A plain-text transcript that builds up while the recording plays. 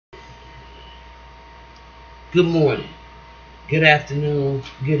Good morning, good afternoon,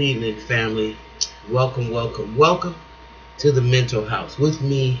 good evening, family. Welcome, welcome, welcome to the Mental House with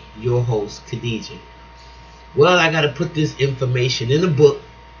me, your host, Khadija. Well, I got to put this information in a book,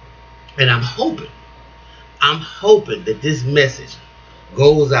 and I'm hoping that this message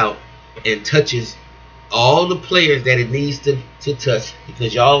goes out and touches all the players that it needs to touch.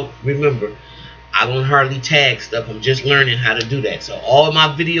 Because y'all remember, I don't hardly tag stuff. I'm just learning how to do that. So all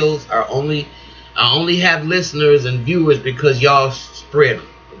my videos are I only have listeners and viewers because y'all spread them.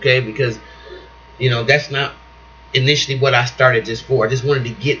 Okay, because that's not initially what I started this for. I just wanted to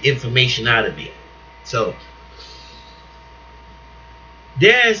get information out of me. So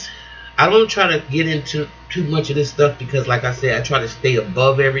I don't try to get into too much of this stuff because, like I said, I try to stay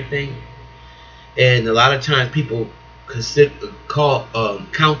above everything. And a lot of times people count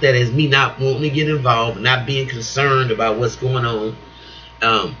that as me not wanting to get involved, not being concerned about what's going on.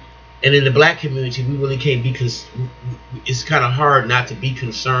 And in the black community, we really can't be. It's kind of hard not to be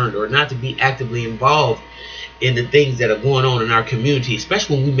concerned or not to be actively involved in the things that are going on in our community,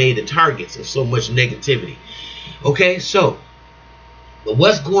 especially when we made the targets of so much negativity. Okay, so but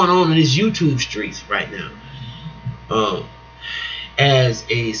what's going on in these YouTube streets right now? As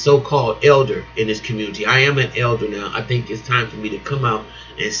a so-called elder in this community, I am an elder now. I think it's time for me to come out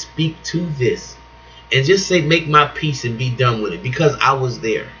and speak to this and just say, make my peace and be done with it, because I was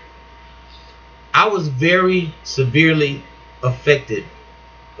there. I was very severely affected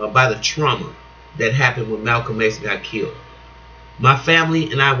by the trauma that happened when Malcolm X got killed. My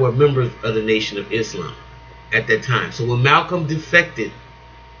family and I were members of the Nation of Islam at that time. So when Malcolm defected,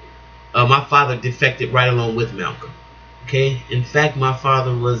 my father defected right along with Malcolm. Okay, in fact, my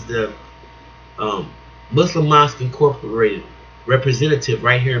father was the Muslim Mosque Incorporated representative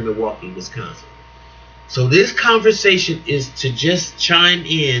right here in Milwaukee, Wisconsin. So this conversation is to just chime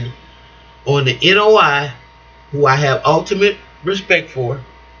in on the N.O.I, who I have ultimate respect for.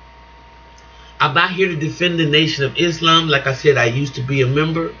 I'm not here to defend the Nation of Islam. Like I said, I used to be a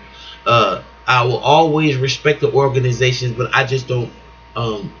member. I will always respect the organizations, but I just don't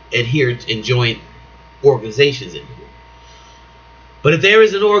adhere and join organizations anymore. But if there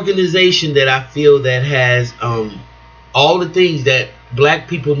is an organization that I feel that has all the things that black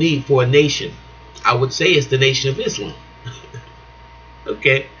people need for a nation, I would say it's the Nation of Islam.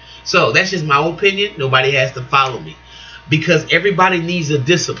 Okay? So that's just my opinion. Nobody has to follow me, because everybody needs a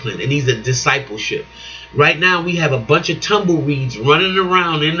discipline. It needs a discipleship. Right now we have a bunch of tumbleweeds running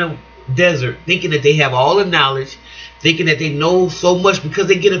around in the desert thinking that they have all the knowledge, thinking that they know so much because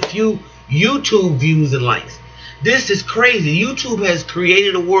they get a few YouTube views and likes. This is crazy. YouTube has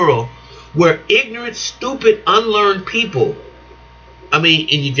created a world where ignorant, stupid, unlearned people, and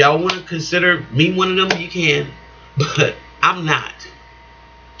if y'all want to consider me one of them, you can, but I'm not.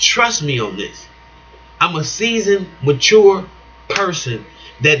 Trust me on this. I'm a seasoned, mature person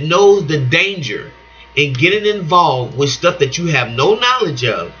that knows the danger in getting involved with stuff that you have no knowledge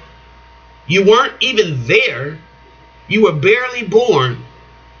of. You weren't even there. You were barely born.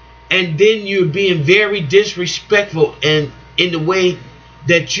 And then you're being very disrespectful, and in the way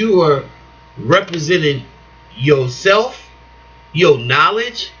that you are representing yourself, your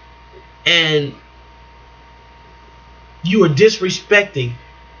knowledge, and you are disrespecting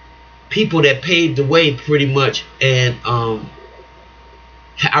people that paved the way pretty much, and are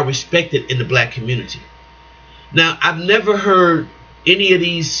respected in the black community. Now, I've never heard any of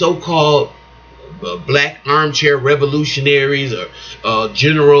these so-called black armchair revolutionaries or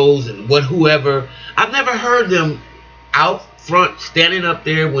generals and whoever. I've never heard them out front standing up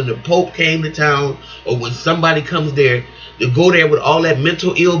there when the Pope came to town, or when somebody comes there, to go there with all that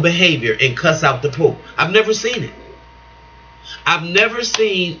mental ill behavior and cuss out the Pope. I've never seen it. I've never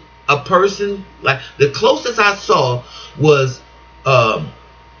seen a person like, the closest I saw was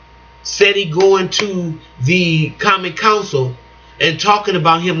SETI going to the Common Council and talking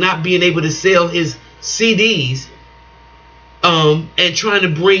about him not being able to sell his CDs, and trying to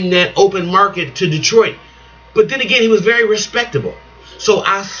bring that open market to Detroit. But then again, he was very respectable. So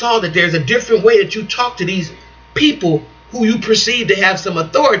I saw that there's a different way that you talk to these people who you perceive to have some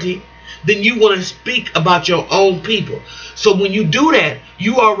authority than you want to speak about your own people. So when you do that,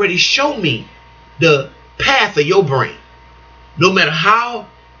 you already show me the path of your brain. No matter how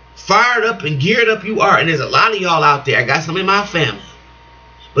fired up and geared up you are, and there's a lot of y'all out there. I got some in my family.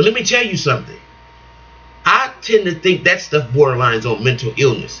 But let me tell you something. I tend to think that stuff borderlines on mental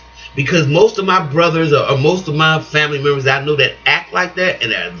illness, because most of my brothers or most of my family members I know that act like that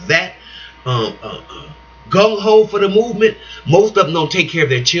and are that gung-ho for the movement, most of them don't take care of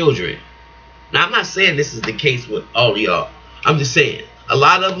their children. Now, I'm not saying this is the case with all of y'all. I'm just saying A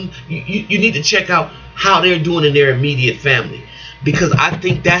lot of them, you need to check out how they're doing in their immediate family. Because I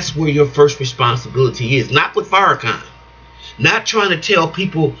think that's where your first responsibility is. Not with Farrakhan. Not trying to tell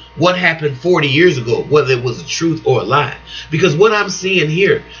people what happened 40 years ago, whether it was a truth or a lie. Because what I'm seeing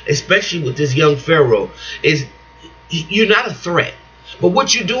here, especially with this young Pharaoh, is you're not a threat. But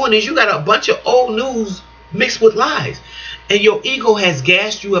what you're doing is you got a bunch of old news mixed with lies. And your ego has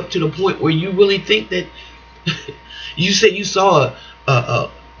gassed you up to the point where you really think that you said you saw a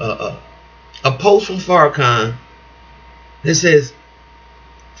post from Farrakhan that says,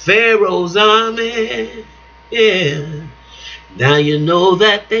 Pharaoh's army, yeah. Now you know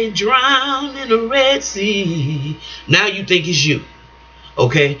that they drowned in the Red Sea. Now you think it's you.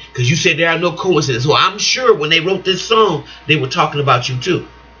 Okay? Because you said there are no coincidences. So I'm sure when they wrote this song, they were talking about you too.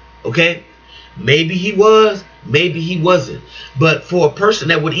 Okay? Maybe he was, maybe he wasn't. But for a person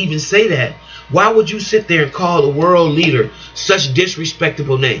that would even say that, why would you sit there and call a world leader such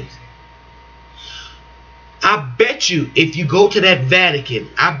disrespectable names? I bet you if you go to that Vatican,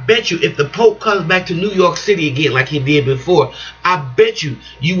 I bet you if the Pope comes back to New York City again like he did before, I bet you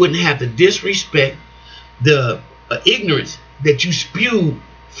wouldn't have the disrespect, the ignorance that you spewed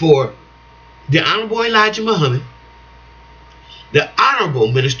for the Honorable Elijah Muhammad, the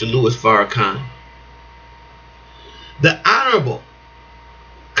Honorable Minister Louis Farrakhan, the Honorable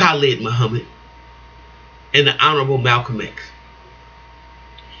Khalid Muhammad, and the Honorable Malcolm X.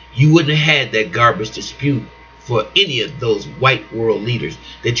 You wouldn't have had that garbage to spew for any of those white world leaders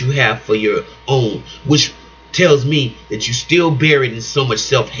that you have for your own, which tells me that you're still buried in so much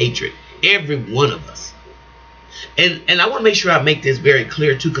self-hatred. Every one of us. And I want to make sure I make this very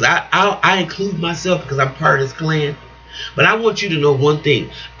clear too, because I include myself because I'm part of this clan. But I want you to know one thing.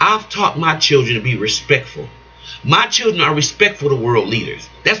 I've taught my children to be respectful. My children are respectful to world leaders.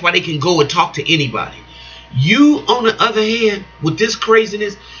 That's why they can go and talk to anybody. You, on the other hand, with this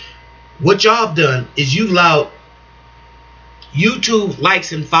craziness, what y'all have done is you allowed YouTube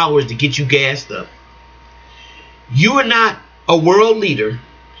likes and followers to get you gassed up. You are not a world leader.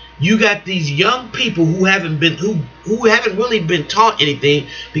 You got these young people who haven't really been taught anything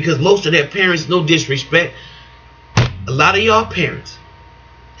because most of their parents, no disrespect, a lot of y'all parents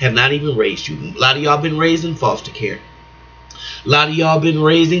have not even raised you. A lot of y'all been raised in foster care. A lot of y'all been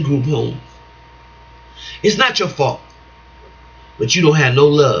raised in group homes. It's not your fault, but you don't have no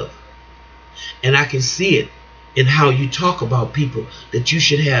love. And I can see it in how you talk about people that you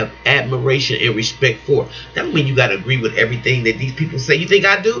should have admiration and respect for. That don't mean you got to agree with everything that these people say. You think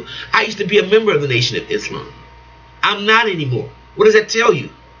I do? I used to be a member of the Nation of Islam. I'm not anymore. What does that tell you?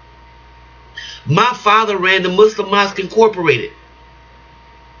 My father ran the Muslim Mosque Incorporated.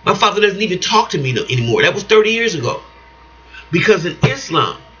 My father doesn't even talk to me anymore. That was 30 years ago. Because in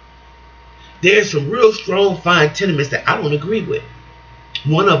Islam, there's some real strong, fine tenements that I don't agree with.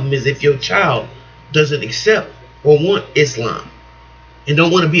 One of them is if your child doesn't accept or want Islam and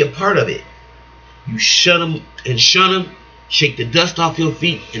don't want to be a part of it, you shut them and shun them, shake the dust off your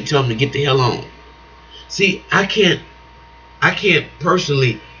feet and tell them to get the hell on. See, I can't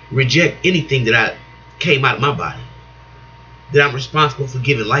personally reject anything that came out of my body that I'm responsible for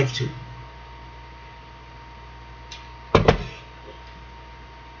giving life to.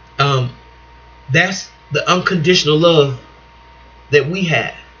 That's the unconditional love that we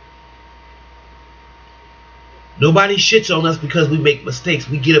have. Nobody shits on us because we make mistakes.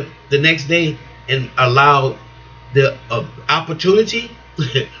 We get up the next day and allow the opportunity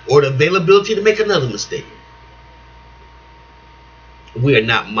or the availability to make another mistake. We are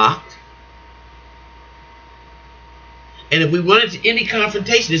not mocked. And if we run into any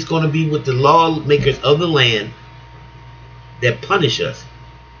confrontation, it's going to be with the lawmakers of the land that punish us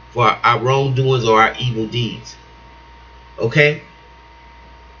for our wrongdoings or our evil deeds. Okay?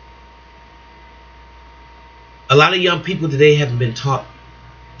 A lot of young people today haven't been taught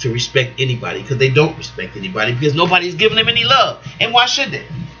to respect anybody because they don't respect anybody because nobody's giving them any love. And why should they?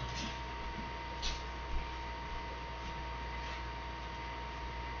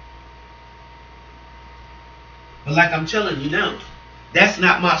 But like I'm telling you now, that's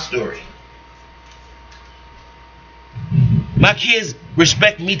not my story. My kids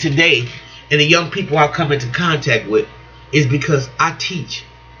respect me today, and the young people I come into contact with is because I teach.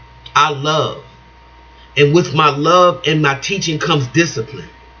 I love. And with my love and my teaching comes discipline.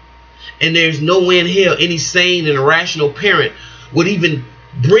 And there's no way in hell any sane and rational parent would even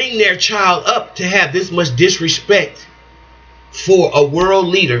bring their child up to have this much disrespect for a world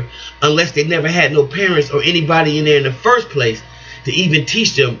leader unless they never had no parents or anybody in there in the first place to even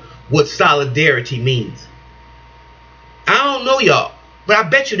teach them what solidarity means. I don't know y'all, but I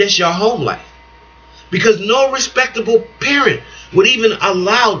bet you that's your home life. Because no respectable parent would even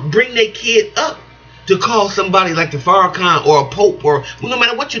bring their kid up to call somebody like the Farrakhan or a Pope, or well, no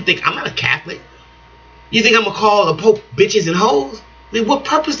matter what you think. I'm not a Catholic. You think I'm going to call a Pope bitches and hoes? I mean, what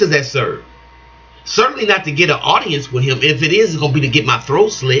purpose does that serve? Certainly not to get an audience with him. If it is, it's going to be to get my throat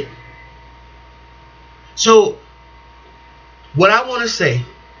slit. So, what I want to say,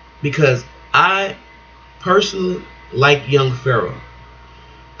 because I personally like young Pharaoh,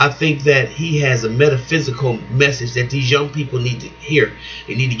 I think that he has a metaphysical message that these young people need to hear.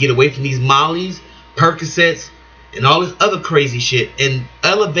 They need to get away from these Mollies, Percocets, and all this other crazy shit and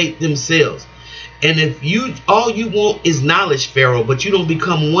elevate themselves. And if all you want is knowledge, Pharaoh, but you don't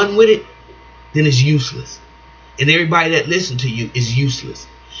become one with it, then it's useless. And everybody that listens to you is useless.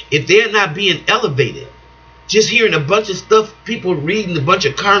 If they're not being elevated, just hearing a bunch of stuff, people reading a bunch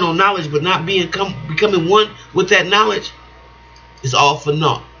of carnal knowledge but not becoming one with that knowledge, it's all for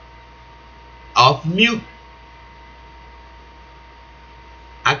naught. Off mute.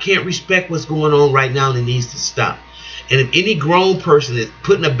 I can't respect what's going on right now, and it needs to stop. And if any grown person is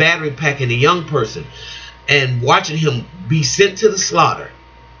putting a battery pack in a young person and watching him be sent to the slaughter,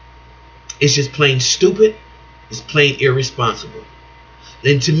 it's just plain stupid. It's plain irresponsible.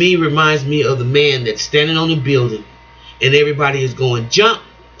 And to me, it reminds me of the man that's standing on the building and everybody is going, jump,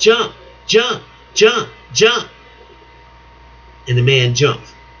 jump, jump, jump, jump. And the man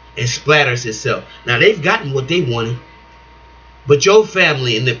jumps and splatters himself. Now, they've gotten what they wanted. But your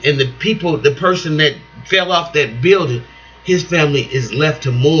family and the people, the person that fell off that building, his family is left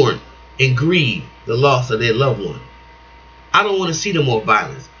to mourn and grieve the loss of their loved one. I don't want to see no more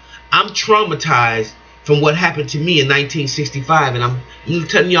violence. I'm traumatized from what happened to me in 1965, and I'm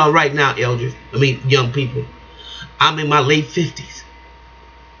telling y'all right now, elders, young people, I'm in my late 50s.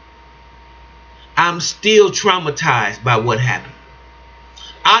 I'm still traumatized by what happened.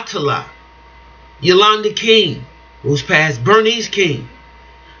 Atala, Yolanda King, who's passed, Bernice King,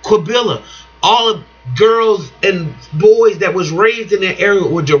 Quabilla, all of girls and boys that was raised in that area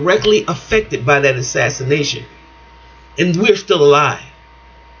were directly affected by that assassination. And we're still alive.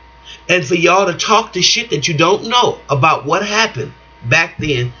 And for y'all to talk the shit that you don't know about what happened back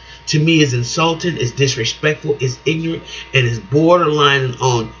then, to me is insulting, is disrespectful, is ignorant, and is borderline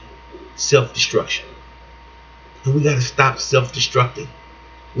on self-destruction. And we got to stop self-destructing.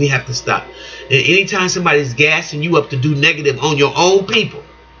 We have to stop. And anytime somebody's gassing you up to do negative on your own people,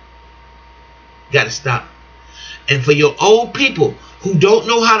 you got to stop. And for your own people who don't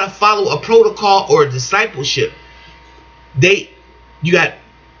know how to follow a protocol or a discipleship,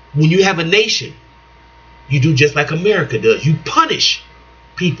 when you have a nation, you do just like America does. You punish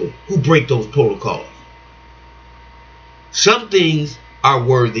people who break those protocols. Some things are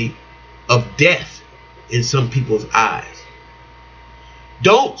worthy of death in some people's eyes.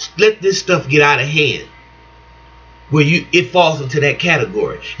 Don't let this stuff get out of hand where it falls into that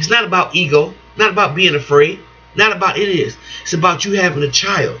category. It's not about ego, not about being afraid, not about any of this. It's about you having a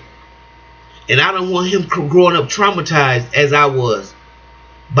child. And I don't want him growing up traumatized as I was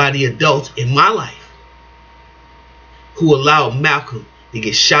by the adults in my life who allowed Malcolm to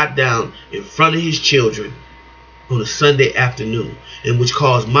get shot down in front of his children on a Sunday afternoon, and which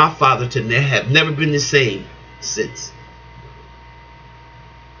caused my father to have never been the same since.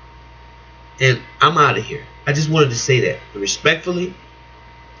 And I'm out of here. I just wanted to say that. Respectfully,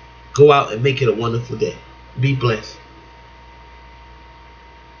 go out and make it a wonderful day. Be blessed.